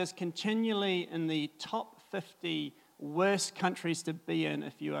is continually in the top 50 worst countries to be in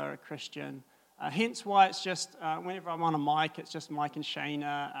if you are a Christian. Hence why it's just, whenever I'm on a mic, it's just Mike and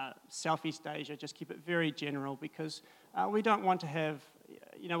Shayna, Southeast Asia, just keep it very general because we don't want to have,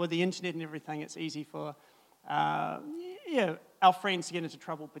 with the internet and everything, it's easy for, our friends to get into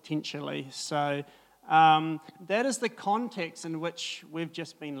trouble potentially. So that is the context in which we've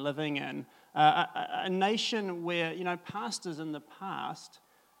just been living in. A nation where, pastors in the past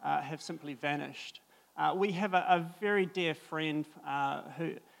have simply vanished. We have a very dear friend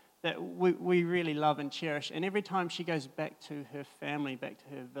that we really love and cherish. And every time she goes back to her family, back to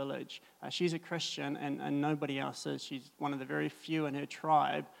her village, she's a Christian and nobody else is. She's one of the very few in her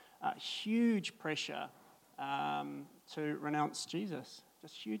tribe. Huge pressure to renounce Jesus,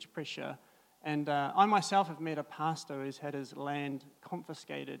 just huge pressure. And I myself have met a pastor who's had his land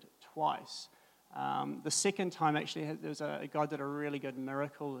confiscated twice. The second time, actually, there was God did a really good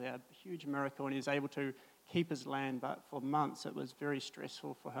miracle there, a huge miracle, and he was able to keep his land, but for months it was very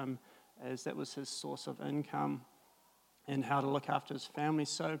stressful for him as that was his source of income and how to look after his family.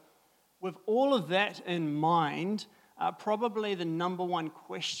 So with all of that in mind, probably the number one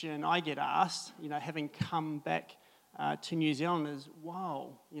question I get asked, having come back to New Zealand is,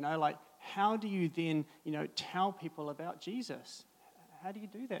 wow, how do you then, tell people about Jesus? How do you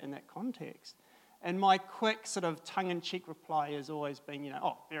do that in that context? And my quick sort of tongue-in-cheek reply has always been,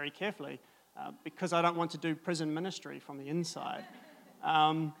 very carefully, because I don't want to do prison ministry from the inside.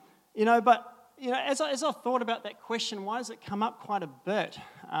 As I thought about that question, why does it come up quite a bit?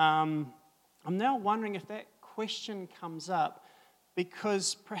 I'm now wondering if that question comes up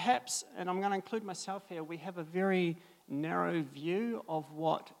because perhaps, and I'm going to include myself here, we have a very narrow view of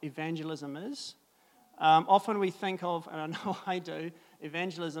what evangelism is. Often we think of, and I know I do,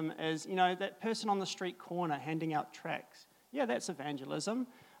 evangelism as, that person on the street corner handing out tracts. Yeah, that's evangelism.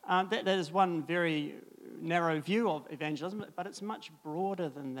 That is one very narrow view of evangelism, but it's much broader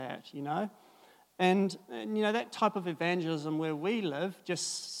than that, And that type of evangelism where we live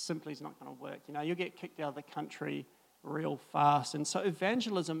just simply is not going to work. You'll get kicked out of the country real fast. And so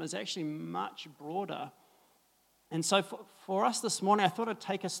evangelism is actually much broader. And so for us this morning, I thought I'd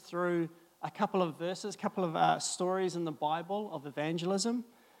take us through a couple of verses, a couple of stories in the Bible of evangelism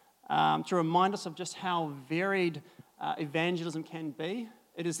to remind us of just how varied evangelism can be.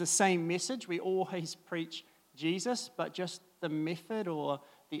 It is the same message. We always preach Jesus, but just the method or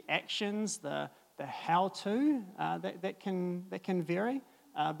the actions, the how-to, that can vary.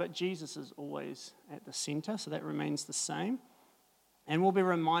 But Jesus is always at the center, so that remains the same. And we'll be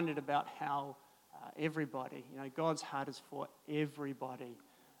reminded about how everybody, God's heart is for everybody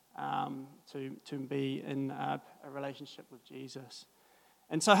to be in a relationship with Jesus.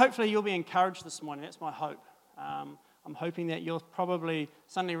 And so hopefully you'll be encouraged this morning. That's my hope. I'm hoping that you'll probably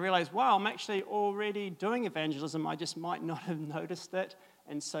suddenly realize, wow, I'm actually already doing evangelism. I just might not have noticed it.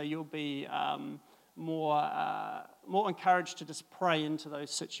 And so you'll be more encouraged to just pray into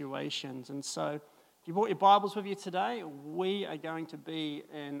those situations. And so if you brought your Bibles with you today, we are going to be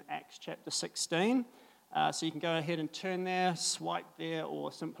in Acts chapter 16. So you can go ahead and turn there, swipe there,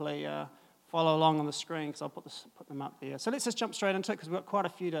 or simply follow along on the screen because I'll put them up there. So let's just jump straight into it because we've got quite a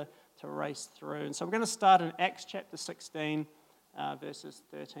few to race through. And so we're going to start in Acts chapter 16, verses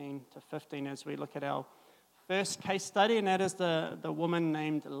 13 to 15 as we look at our first case study, and that is the woman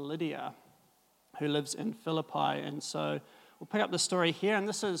named Lydia who lives in Philippi. And so we'll pick up the story here, and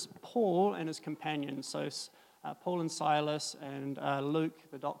this is Paul and his companions. So Paul and Silas and Luke,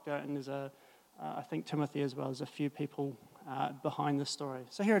 the doctor, and there's I think Timothy as well. There's a few people behind the story.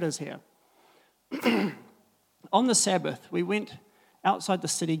 So here it is here. On the Sabbath, we went outside the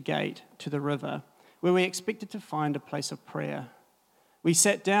city gate to the river, where we expected to find a place of prayer. We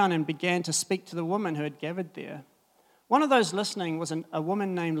sat down and began to speak to the women who had gathered there. One of those listening was a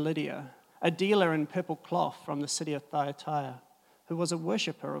woman named Lydia, a dealer in purple cloth from the city of Thyatira, who was a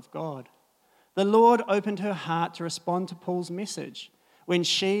worshipper of God. The Lord opened her heart to respond to Paul's message. When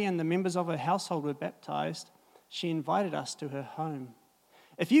she and the members of her household were baptized, she invited us to her home.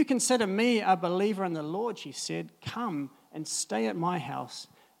 "If you consider me a believer in the Lord," she said, "come and stay at my house."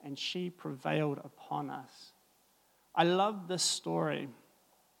 And she prevailed upon us. I love this story.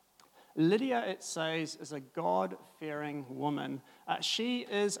 Lydia, it says, is a God-fearing woman. She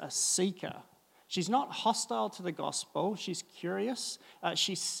is a seeker. She's not hostile to the gospel. She's curious.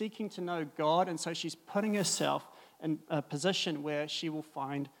 She's seeking to know God, and so she's putting herself in a position where she will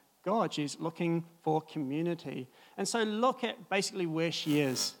find God. She's looking for community. And so look at basically where she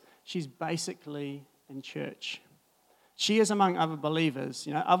is. She's basically in church. She is among other believers,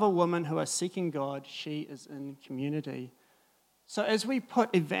 other women who are seeking God. She is in community. So as we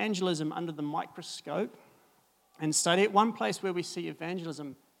put evangelism under the microscope and study it, one place where we see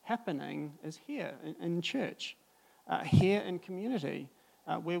evangelism happening is here in church, here in community,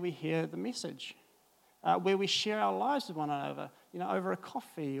 where we hear the message, where we share our lives with one another, over a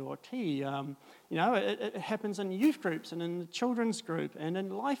coffee or tea. It happens in youth groups and in the children's group and in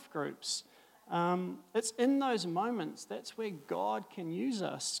life groups. It's in those moments that's where God can use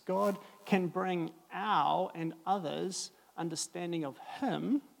us. God can bring our and others' understanding of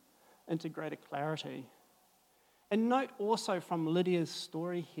Him into greater clarity. And note also from Lydia's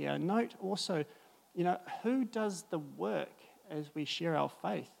story here, note also, who does the work as we share our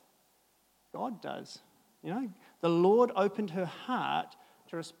faith? God does. The Lord opened her heart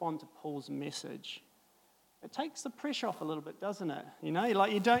to respond to Paul's message. It takes the pressure off a little bit, doesn't it? You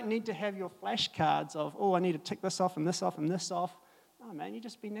don't need to have your flashcards of, I need to tick this off and this off and this off. No, man, you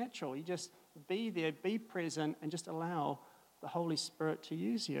just be natural. You just be there, be present, and just allow the Holy Spirit to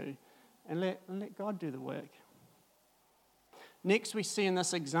use you and let God do the work. Next, we see in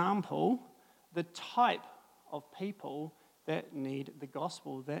this example the type of people that need the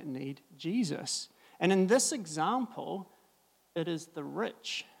gospel, that need Jesus. And in this example, it is the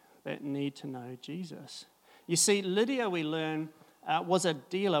rich that need to know Jesus. You see, Lydia, we learn, was a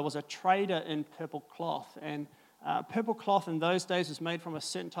dealer, was a trader in purple cloth. And purple cloth in those days was made from a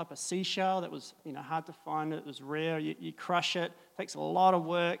certain type of seashell that was hard to find. It was rare. You crush it. It takes a lot of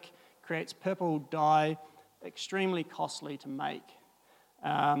work, creates purple dye, extremely costly to make.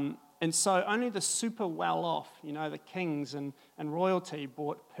 And so only the super well-off, the kings and royalty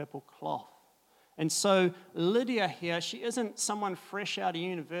bought purple cloth. And so Lydia here, she isn't someone fresh out of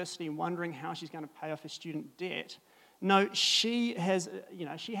university wondering how she's going to pay off her student debt. No, she has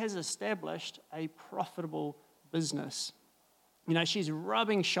established a profitable business. She's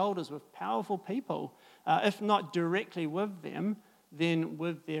rubbing shoulders with powerful people, if not directly with them, then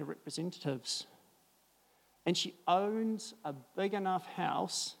with their representatives. And she owns a big enough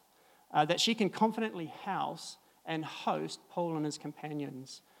house that she can confidently house and host Paul and his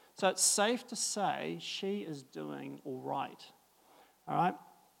companions. So it's safe to say she is doing all right. All right?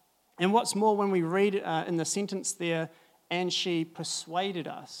 And what's more, when we read in the sentence there, and she persuaded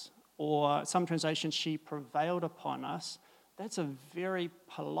us, or some translations, she prevailed upon us, that's a very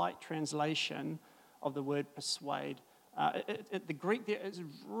polite translation of the word persuade. The Greek there is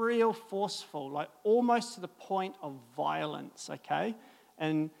real forceful, like almost to the point of violence, okay?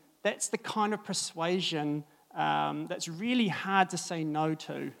 And that's the kind of persuasion that's really hard to say no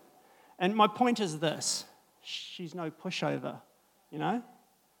to. And my point is this: she's no pushover,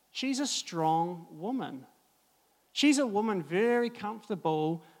 She's a strong woman. She's a woman very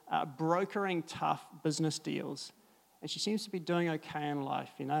comfortable brokering tough business deals. And she seems to be doing okay in life,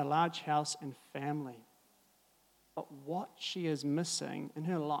 a large house and family. But what she is missing in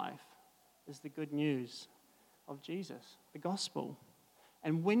her life is the good news of Jesus, the gospel.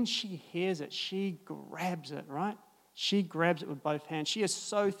 And when she hears it, she grabs it, right? She grabs it with both hands. She is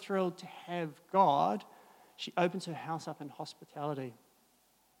so thrilled to have God, she opens her house up in hospitality.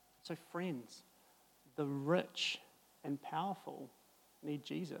 So friends, the rich and powerful need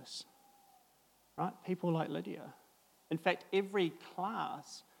Jesus, right? People like Lydia. In fact, every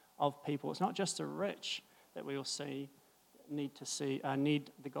class of people, it's not just the rich that we will need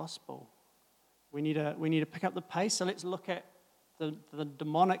the gospel. We need to pick up the pace. So let's look at the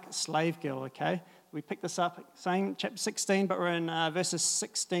demonic slave girl, okay? We picked this up, same chapter 16, but we're in verses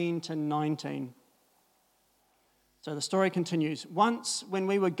 16 to 19. So the story continues. Once, when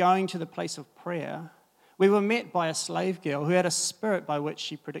we were going to the place of prayer, we were met by a slave girl who had a spirit by which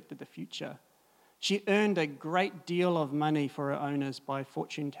she predicted the future. She earned a great deal of money for her owners by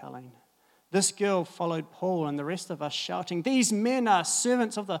fortune-telling. This girl followed Paul and the rest of us, shouting, "These men are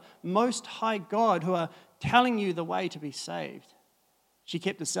servants of the Most High God who are telling you the way to be saved." She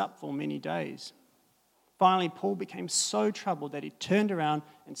kept this up for many days. Finally, Paul became so troubled that he turned around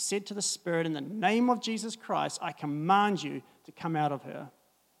and said to the spirit, "In the name of Jesus Christ, I command you to come out of her."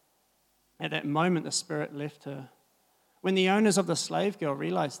 At that moment, the spirit left her. When the owners of the slave girl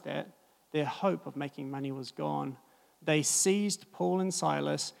realized that, their hope of making money was gone, they seized Paul and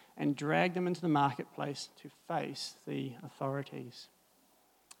Silas and dragged them into the marketplace to face the authorities.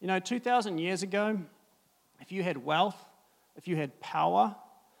 2,000 years ago, if you had wealth, if you had power,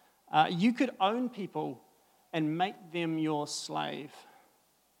 you could own people and make them your slave.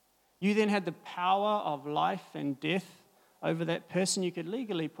 You then had the power of life and death over that person. You could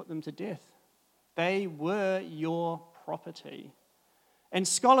legally put them to death. They were your property. And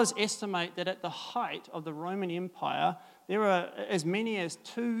scholars estimate that at the height of the Roman Empire, there were as many as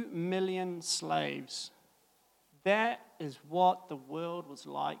 2 million slaves. That is what the world was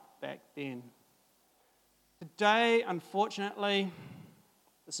like back then. Today, unfortunately,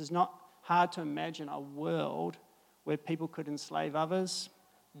 this is not hard to imagine a world where people could enslave others,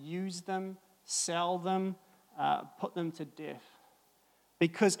 use them, sell them, put them to death.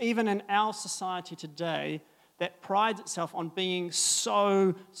 Because even in our society today, that prides itself on being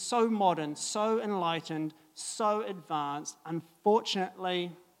so modern, so enlightened, so advanced,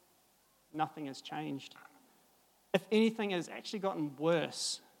 unfortunately, nothing has changed. If anything, it has actually gotten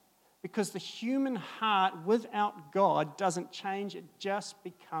worse. Because the human heart without God doesn't change, it just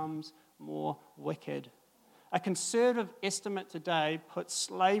becomes more wicked. A conservative estimate today puts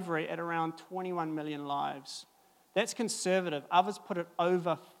slavery at around 21 million lives. That's conservative. Others put it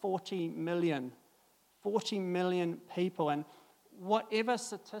over 40 million. 40 million people. And whatever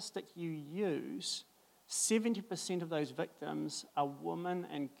statistic you use, 70% of those victims are women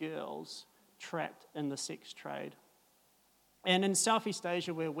and girls trapped in the sex trade. And in Southeast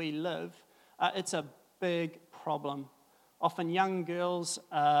Asia, where we live, it's a big problem. Often young girls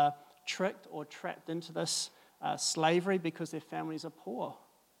are tricked or trapped into this slavery because their families are poor.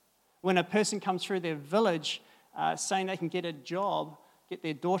 When a person comes through their village saying they can get a job, get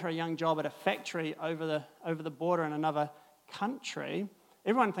their daughter a young job at a factory over the border in another country,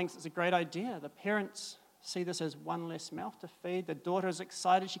 everyone thinks it's a great idea. The parents see this as one less mouth to feed. The daughter is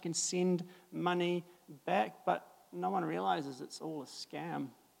excited she can send money back, but no one realizes it's all a scam.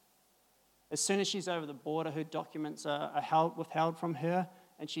 As soon as she's over the border, her documents are withheld from her,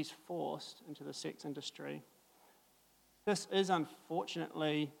 and she's forced into the sex industry. This is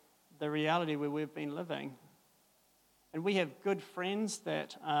unfortunately the reality where we've been living. And we have good friends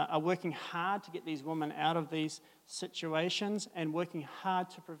that are working hard to get these women out of these situations and working hard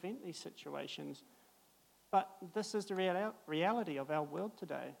to prevent these situations. But this is the reality of our world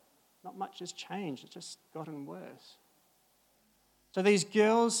today. Not much has changed. It's just gotten worse. So these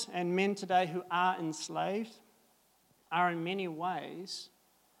girls and men today who are enslaved are in many ways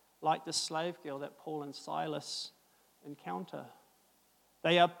like the slave girl that Paul and Silas encounter.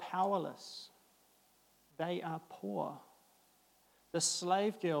 They are powerless. They are poor. The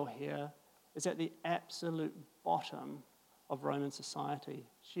slave girl here is at the absolute bottom of Roman society.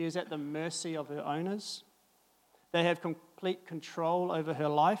 She is at the mercy of her owners. They have complete control over her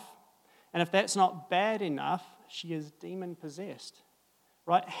life. And if that's not bad enough, she is demon-possessed,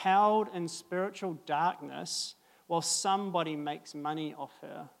 right? Held in spiritual darkness while somebody makes money off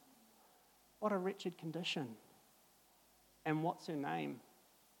her. What a wretched condition. And what's her name?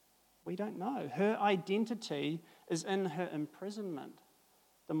 We don't know. Her identity is in her imprisonment,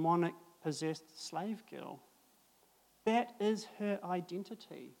 demonic-possessed slave girl. That is her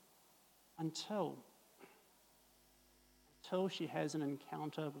identity until she has an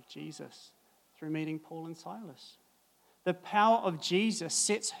encounter with Jesus through meeting Paul and Silas. The power of Jesus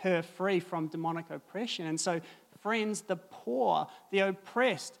sets her free from demonic oppression. And so, friends, the poor, the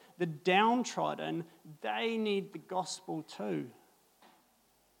oppressed, the downtrodden, they need the gospel too.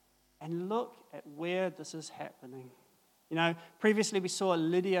 And look at where this is happening. You know, previously we saw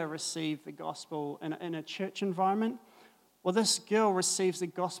Lydia receive the gospel in a church environment. Well, this girl receives the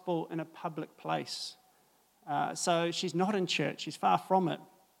gospel in a public place. So she's not in church, she's far from it.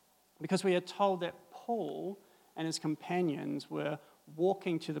 Because we are told that Paul and his companions were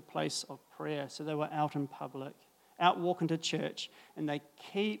walking to the place of prayer. So they were out in public, out walking to church, and they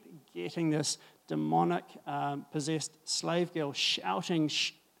keep getting this demonic possessed slave girl shouting,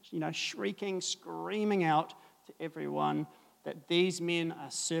 shrieking, screaming out to everyone that these men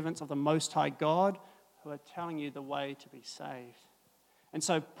are servants of the Most High God who are telling you the way to be saved. And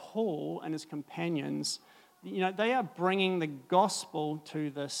so Paul and his companions, they are bringing the gospel to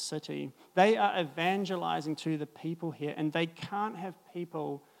this city. They are evangelizing to the people here, and they can't have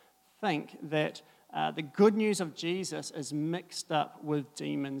people think that the good news of Jesus is mixed up with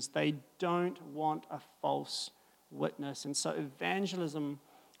demons. They don't want a false witness. And so evangelism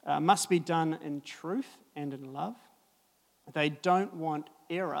must be done in truth and in love. They don't want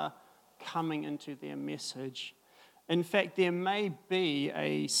error coming into their message. In fact, there may be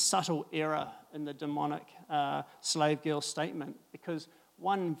a subtle error in the demonic slave girl statement, because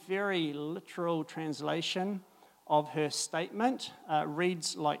one very literal translation of her statement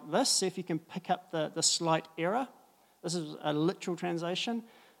reads like this. See if you can pick up the slight error. This is a literal translation.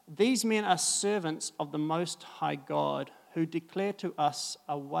 These men are servants of the Most High God who declare to us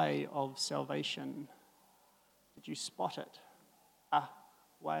a way of salvation. Did you spot it? A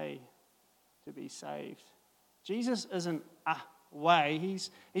way to be saved. Jesus isn't a way.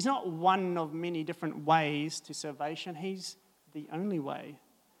 He's not one of many different ways to salvation. He's the only way.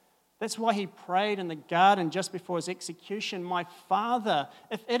 That's why he prayed in the garden just before his execution, "My Father,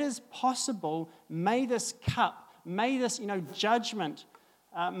 if it is possible, may this cup, may this judgment,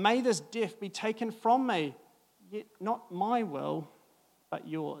 may this death be taken from me, yet not my will, but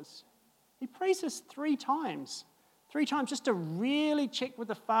yours." He prays this 3 times. 3 times just to really check with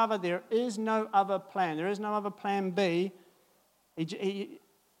the Father there is no other plan. There is no other plan B.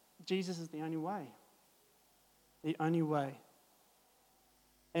 Jesus is the only way. The only way.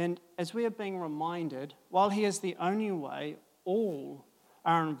 And as we are being reminded, while he is the only way, all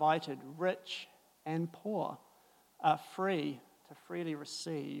are invited, rich and poor, are free to freely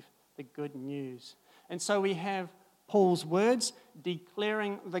receive the good news. And so we have Paul's words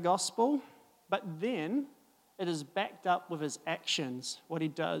declaring the gospel, but then it is backed up with his actions, what he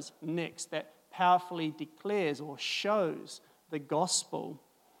does next, that powerfully declares or shows the gospel.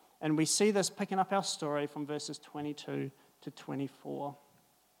 And we see this picking up our story from verses 22 to 24.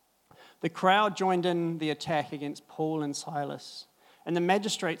 The crowd joined in the attack against Paul and Silas, and the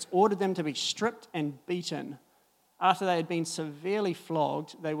magistrates ordered them to be stripped and beaten. After they had been severely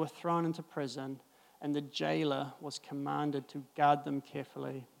flogged, they were thrown into prison, and the jailer was commanded to guard them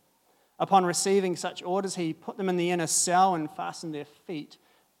carefully. Upon receiving such orders, he put them in the inner cell and fastened their feet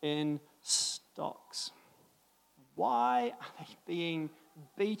in stocks. Why are they being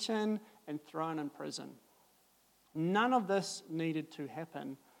beaten and thrown in prison? None of this needed to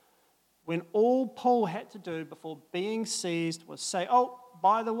happen when all Paul had to do before being seized was say, "Oh,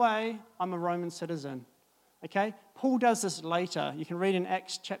 by the way, I'm a Roman citizen." Okay? Paul does this later. You can read in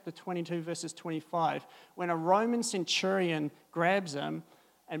Acts chapter 22, verses 25. When a Roman centurion grabs him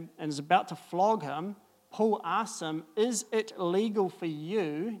and is about to flog him, Paul asks him, "Is it legal for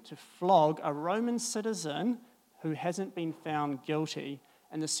you to flog a Roman citizen who hasn't been found guilty?"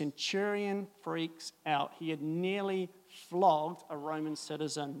 And the centurion freaks out. He had nearly flogged a Roman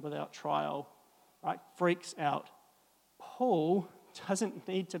citizen without trial, right? Freaks out. Paul doesn't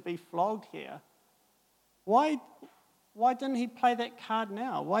need to be flogged here. Why didn't he play that card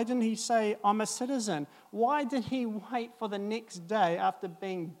now? Why didn't he say, "I'm a citizen"? Why did he wait for the next day after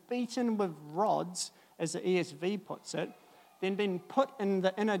being beaten with rods, as the ESV puts it, then being put in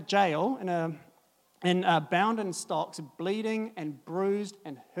the inner jail, bound in stocks, bleeding and bruised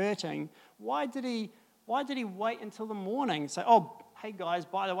and hurting? Why did he wait until the morning? Say, "Oh, hey guys,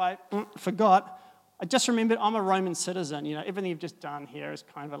 by the way, forgot. I just remembered I'm a Roman citizen. Everything you've just done here is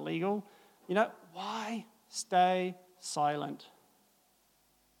kind of illegal." Why stay silent?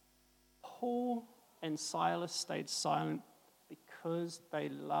 Paul and Silas stayed silent because they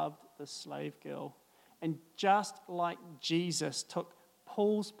loved the slave girl. And just like Jesus took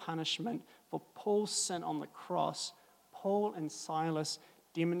Paul's punishment for Paul's sin on the cross, Paul and Silas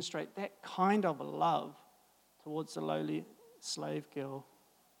demonstrate that kind of love towards the lowly slave girl.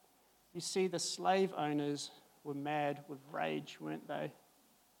 You see, the slave owners were mad with rage, weren't they?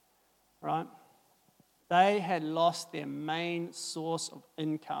 Right? They had lost their main source of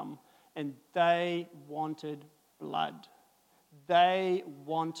income, and they wanted blood. They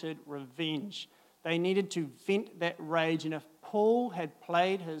wanted revenge. They needed to vent that rage, and if Paul had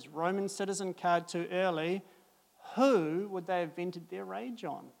played his Roman citizen card too early, who would they have vented their rage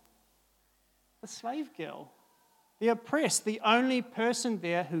on? The slave girl, the oppressed, the only person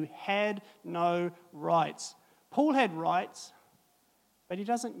there who had no rights. Paul had rights, but he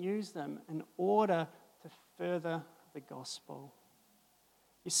doesn't use them in order to further the gospel.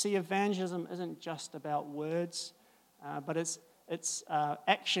 You see, evangelism isn't just about words, but it's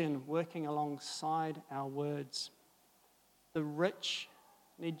action working alongside our words. The rich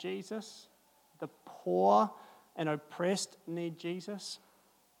need Jesus. The poor and oppressed need Jesus.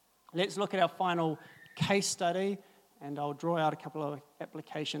 Let's look at our final case study, and I'll draw out a couple of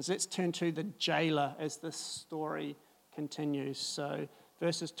applications. Let's turn to the jailer as this story continues. So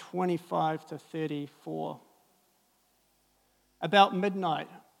verses 25 to 34. About midnight,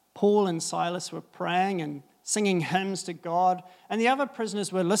 Paul and Silas were praying and singing hymns to God, and the other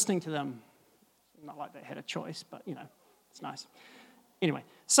prisoners were listening to them. Not like they had a choice, but it's nice. Anyway,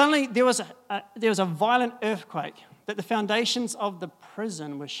 suddenly there was a violent earthquake that the foundations of the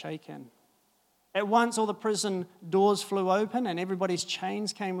prison were shaken. At once all the prison doors flew open and everybody's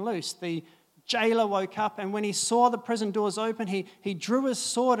chains came loose. The jailer woke up, and when he saw the prison doors open, he drew his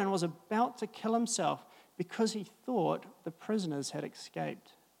sword and was about to kill himself because he thought the prisoners had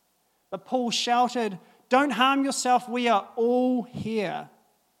escaped. But Paul shouted, "Don't harm yourself, we are all here."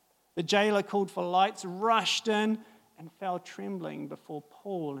 The jailer called for lights, rushed in, and fell trembling before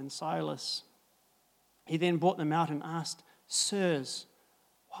Paul and Silas. He then brought them out and asked, "Sirs,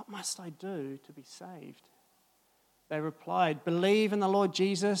 what must I do to be saved?" They replied, "Believe in the Lord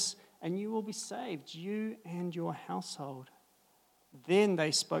Jesus, and you will be saved, you and your household." Then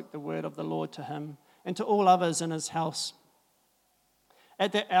they spoke the word of the Lord to him and to all others in his house.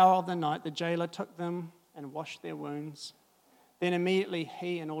 At that hour of the night, the jailer took them and washed their wounds. Then immediately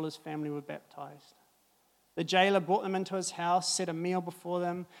he and all his family were baptized. The jailer brought them into his house, set a meal before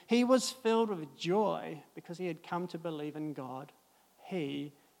them. He was filled with joy because he had come to believe in God,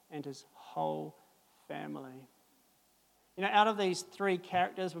 he and his whole family. You know, out of these three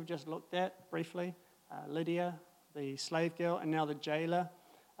characters we've just looked at briefly, Lydia, the slave girl, and now the jailer,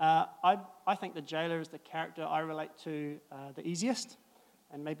 I think the jailer is the character I relate to the easiest,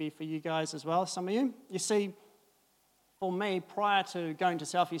 and maybe for you guys as well, some of you. You see, for me, prior to going to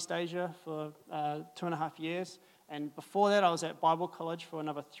Southeast Asia for 2.5 years, and before that I was at Bible college for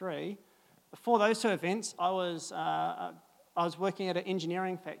another 3, before those two events, I was working at an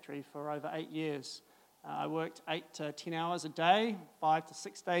engineering factory for over 8 years. I worked 8 to 10 hours a day, 5 to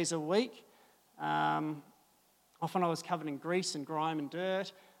 6 days a week. Often I was covered in grease and grime and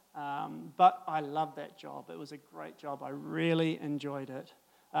dirt, but I loved that job. It was a great job. I really enjoyed it.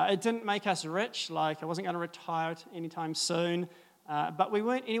 It didn't make us rich, like I wasn't going to retire anytime soon, but we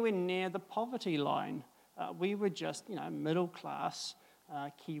weren't anywhere near the poverty line. We were just, middle-class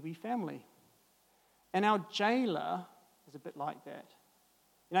Kiwi family. And our jailer is a bit like that.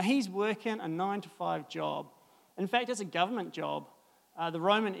 He's working a 9-to-5 job. In fact, it's a government job. The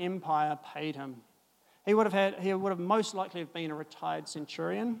Roman Empire paid him. He would have most likely have been a retired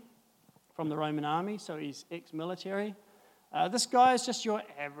centurion from the Roman army, so he's ex-military. This guy is just your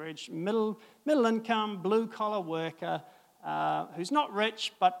average middle-income, blue-collar worker who's not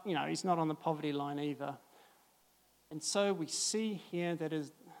rich, but he's not on the poverty line either. And so we see here that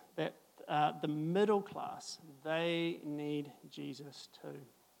the middle class, they need Jesus too.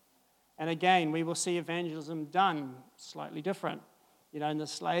 And again, we will see evangelism done slightly different. In the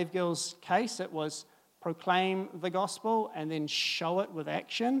slave girl's case, it was proclaim the gospel and then show it with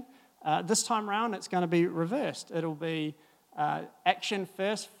action. This time around, it's going to be reversed. It'll be action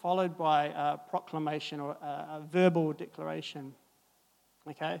first, followed by proclamation or a verbal declaration.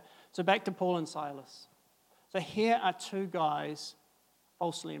 Okay, so back to Paul and Silas. So here are two guys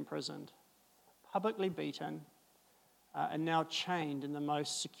falsely imprisoned, publicly beaten, and now chained in the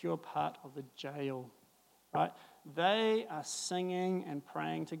most secure part of the jail. Right? They are singing and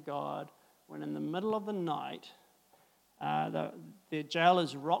praying to God when in the middle of the night, their jail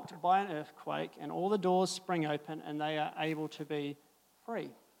is rocked by an earthquake and all the doors spring open and they are able to be free.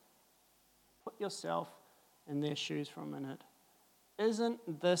 Put yourself in their shoes for a minute.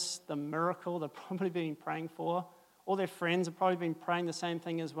 Isn't this the miracle they've probably been praying for? All their friends have probably been praying the same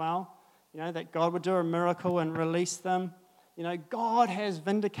thing as well. That God would do a miracle and release them. God has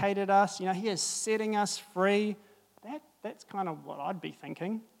vindicated us. He is setting us free. That's kind of what I'd be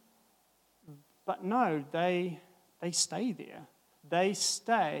thinking. But no, they stay there. They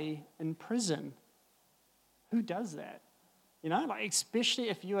stay in prison. Who does that? Especially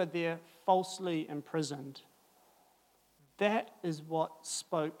if you are there falsely imprisoned. That is what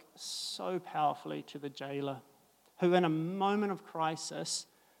spoke so powerfully to the jailer, who in a moment of crisis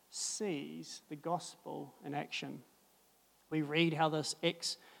sees the gospel in action. We read how this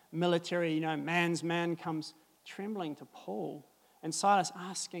ex-military, man's man comes trembling to Paul and Silas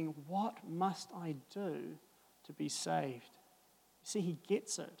asking, "What must I do to be saved?" You see, he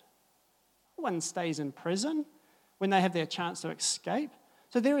gets it. No one stays in prison when they have their chance to escape.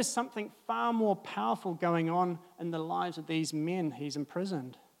 So there is something far more powerful going on in the lives of these men he's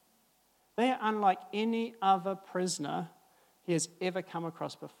imprisoned. They are unlike any other prisoner he has ever come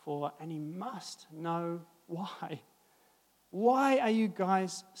across before, and he must know why. Why are you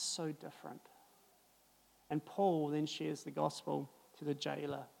guys so different? And Paul then shares the gospel to the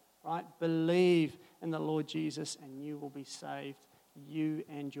jailer, right? Believe in the Lord Jesus and you will be saved, you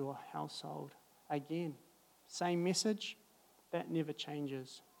and your household. Again, same message, that never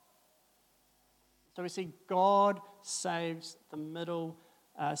changes. So we see God saves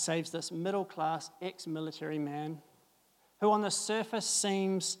this middle-class ex-military man who on the surface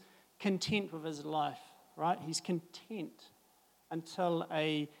seems content with his life, right? He's content until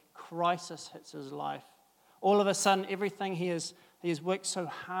a crisis hits his life. All of a sudden, everything he has worked so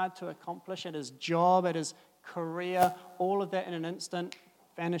hard to accomplish at his job, at his career, all of that in an instant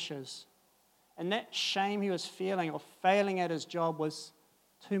vanishes. And that shame he was feeling or failing at his job was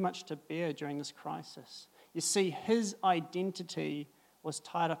too much to bear during this crisis. You see, his identity was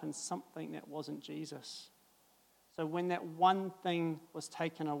tied up in something that wasn't Jesus. So when that one thing was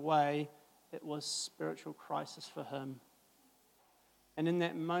taken away, it was spiritual crisis for him. And in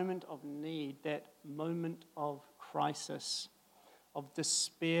that moment of need, that moment of crisis, of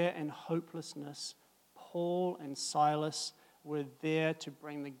despair and hopelessness, Paul and Silas were there to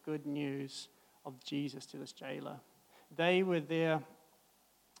bring the good news of Jesus to this jailer. They were there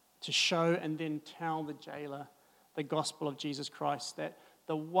to show and then tell the jailer the gospel of Jesus Christ, that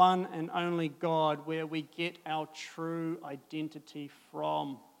the one and only God where we get our true identity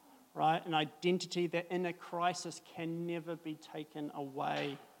from, right? An identity that in a crisis can never be taken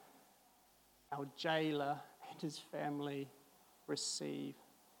away. Our jailer and his family receive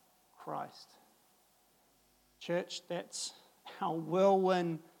Christ. Church, that's our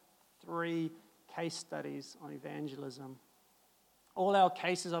whirlwind 3 case studies on evangelism. All our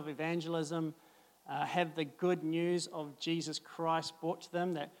cases of evangelism have the good news of Jesus Christ brought to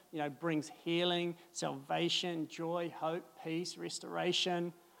them that, brings healing, salvation, joy, hope, peace,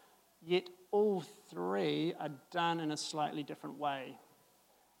 restoration. Yet all 3 are done in a slightly different way.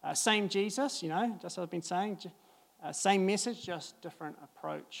 Same Jesus, just as I've been saying, same message, just different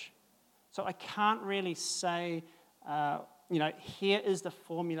approach. So I can't really say, here is the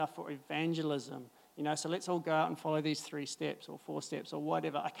formula for evangelism. So let's all go out and follow these 3 steps or 4 steps or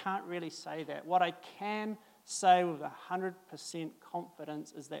whatever. I can't really say that. What I can say with 100%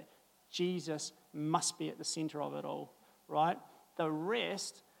 confidence is that Jesus must be at the center of it all, right? The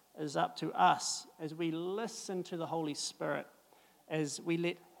rest is up to us as we listen to the Holy Spirit, as we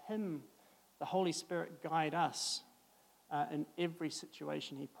let Him, the Holy Spirit, guide us in every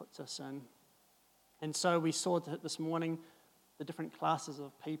situation He puts us in. And so we saw this morning the different classes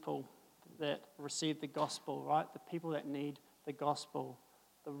of people that receive the gospel, right? The people that need the gospel,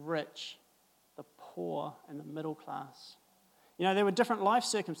 the rich, the poor, and the middle class. There were different life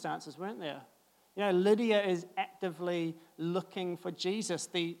circumstances, weren't there? Lydia is actively looking for Jesus.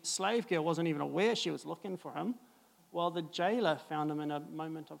 The slave girl wasn't even aware she was looking for him, while the jailer found him in a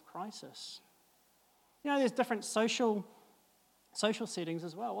moment of crisis. There's different social settings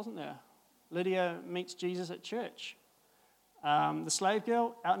as well, wasn't there? Lydia meets Jesus at church. The slave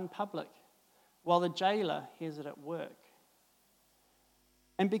girl out in public, while the jailer hears it at work.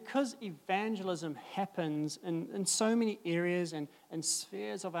 And because evangelism happens in so many areas and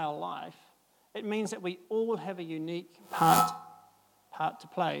spheres of our life, it means that we all have a unique part to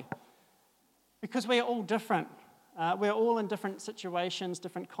play. Because we are all different. We're all in different situations,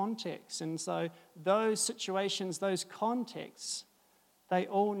 different contexts. And so those situations, those contexts, they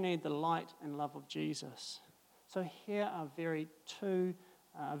all need the light and love of Jesus. So here are two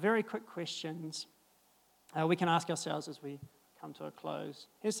very quick questions we can ask ourselves as we come to a close.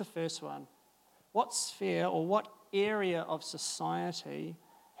 Here's the first one. What sphere or what area of society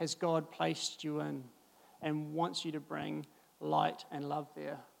has God placed you in and wants you to bring light and love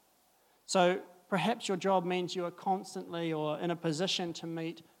there? So perhaps your job means you are constantly or in a position to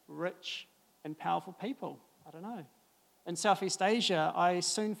meet rich and powerful people. I don't know. In Southeast Asia, I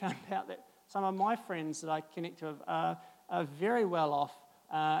soon found out that some of my friends that I connect with are very well off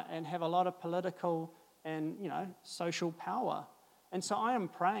and have a lot of political and, social power. And so I am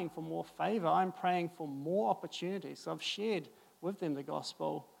praying for more favor. I'm praying for more opportunities. So I've shared with them the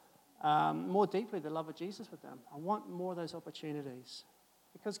gospel more deeply, the love of Jesus with them. I want more of those opportunities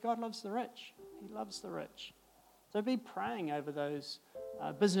because God loves the rich. He loves the rich. So be praying over those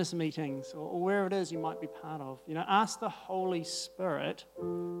business meetings or wherever it is you might be part of. Ask the Holy Spirit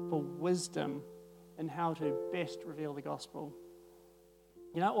for wisdom in how to best reveal the gospel.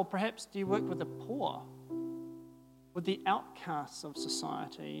 Or perhaps do you work with the poor, with the outcasts of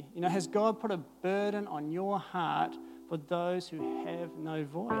society? Has God put a burden on your heart for those who have no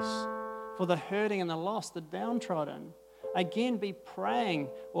voice, for the hurting and the lost, the downtrodden? Again, be praying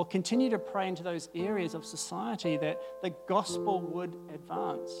or continue to pray into those areas of society that the gospel would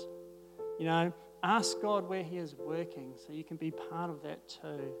advance. Ask God where He is working so you can be part of that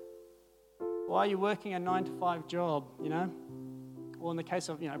too. Why are you working a 9-to-5 job, Or in the case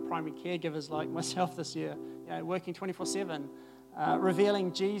of, primary caregivers like myself this year, working 24/7,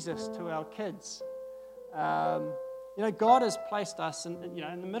 revealing Jesus to our kids. God has placed us in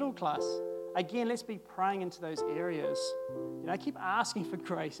the middle class. Again, let's be praying into those areas. Keep asking for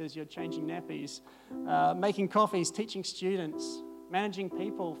grace as you're changing nappies, making coffees, teaching students, managing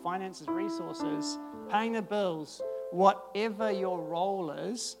people, finances, resources, paying the bills. Whatever your role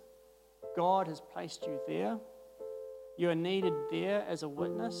is, God has placed you there. You are needed there as a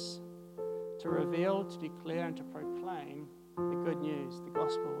witness to reveal, to declare, and to proclaim the good news, the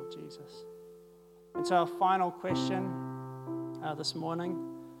gospel of Jesus. And so our final question this morning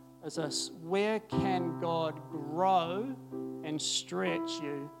is this: where can God grow and stretch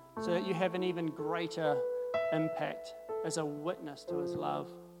you so that you have an even greater impact as a witness to His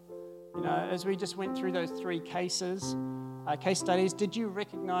love? You know, as we just went through those three case studies, did you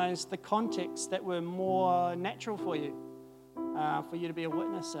recognize the contexts that were more natural for you to be a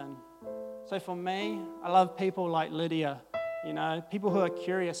witness in? So for me, I love people like Lydia, you know, people who are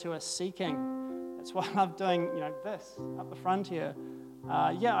curious, who are seeking. That's why I love doing, you know, this up the front here.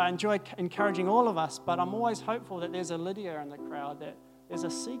 I enjoy encouraging all of us, but I'm always hopeful that there's a Lydia in the crowd, that there's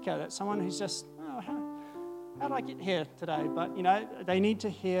a seeker, that someone who's just, how did I get here today? But, you know, they need to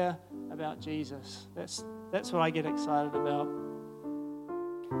hear about Jesus. That's what I get excited about.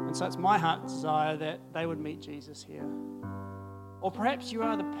 And so it's my heart's desire that they would meet Jesus here. Or perhaps you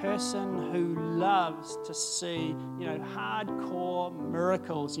are the person who loves to see, you know, hardcore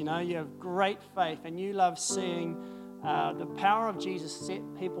miracles. You know, you have great faith and you love seeing the power of Jesus set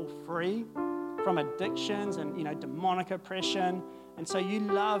people free from addictions and, you know, demonic oppression. And so you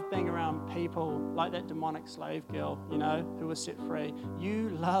love being around people like that demonic slave girl, you know, who was set free. You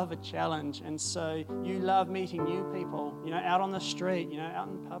love a challenge. And so you love meeting new people, you know, out on the street, you know, out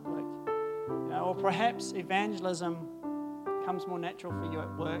in public. You know, or perhaps evangelism comes more natural for you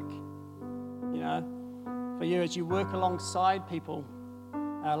at work, you know, for you as you work alongside people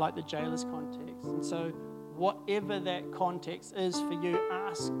like the jailer's context. And so whatever that context is for you,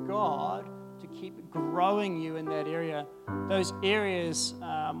 ask God to keep growing you in that area. Those areas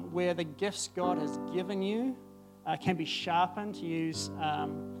where the gifts God has given you can be sharpened to use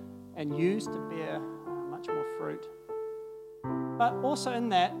and used to bear much more fruit. But also in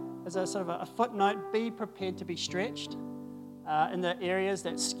that, as a sort of a footnote, be prepared to be stretched in the areas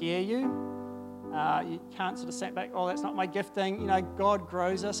that scare you. You can't sort of sit back, oh, that's not my gifting. You know, God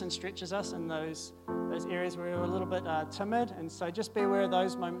grows us and stretches us in those areas where we're a little bit timid. And so just be aware of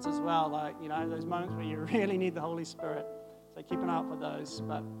those moments as well, like, you know, those moments where you really need the Holy Spirit. So keep an eye out for those.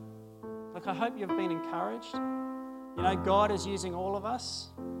 But look, I hope you've been encouraged. You know, God is using all of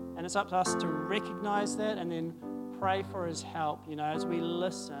us, and it's up to us to recognize that and then pray for His help, you know, as we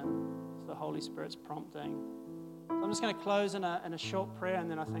listen to the Holy Spirit's prompting. So I'm just going to close in a short prayer, and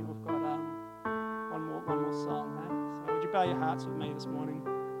then I think we've got one more song. Hey? So would you bow your hearts with me this morning?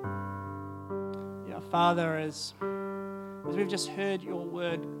 Yeah, Father, as we've just heard your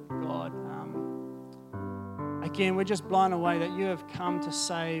word, God, again, we're just blown away that you have come to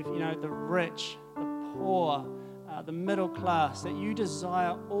save, you know, the rich, the poor, the middle class, that you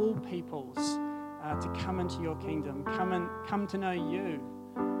desire all peoples to come into your kingdom, come to know you.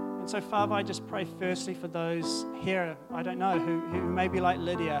 And so, Father, I just pray firstly for those here, I don't know, who may be like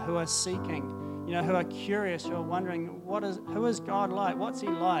Lydia, who are seeking, you know, who are curious, who are wondering, who is God like? What's He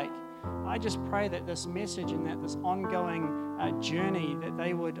like? I just pray that this message and that this ongoing journey, that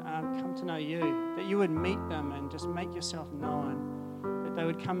they would come to know you, that you would meet them and just make yourself known, that they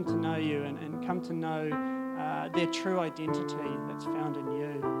would come to know you and come to know their true identity that's found in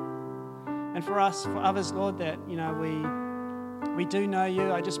you. And for us, for others, Lord, that, you know, we do know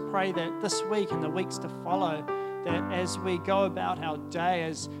you, I just pray that this week and the weeks to follow, that as we go about our day,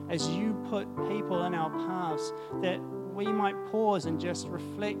 as you put people in our paths, that we might pause and just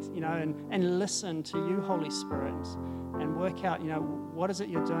reflect, you know, and listen to you, Holy Spirit, and work out, you know, what is it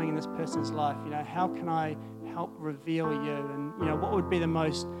you're doing in this person's life? You know, how can I help reveal you? And, you know, what would be the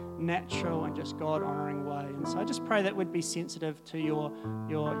most natural and just God-honoring way? And so I just pray that we'd be sensitive to your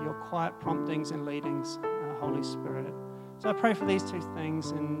quiet promptings and leadings, Holy Spirit. So I pray for these two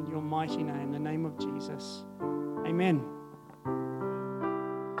things in your mighty name, the name of Jesus. Amen.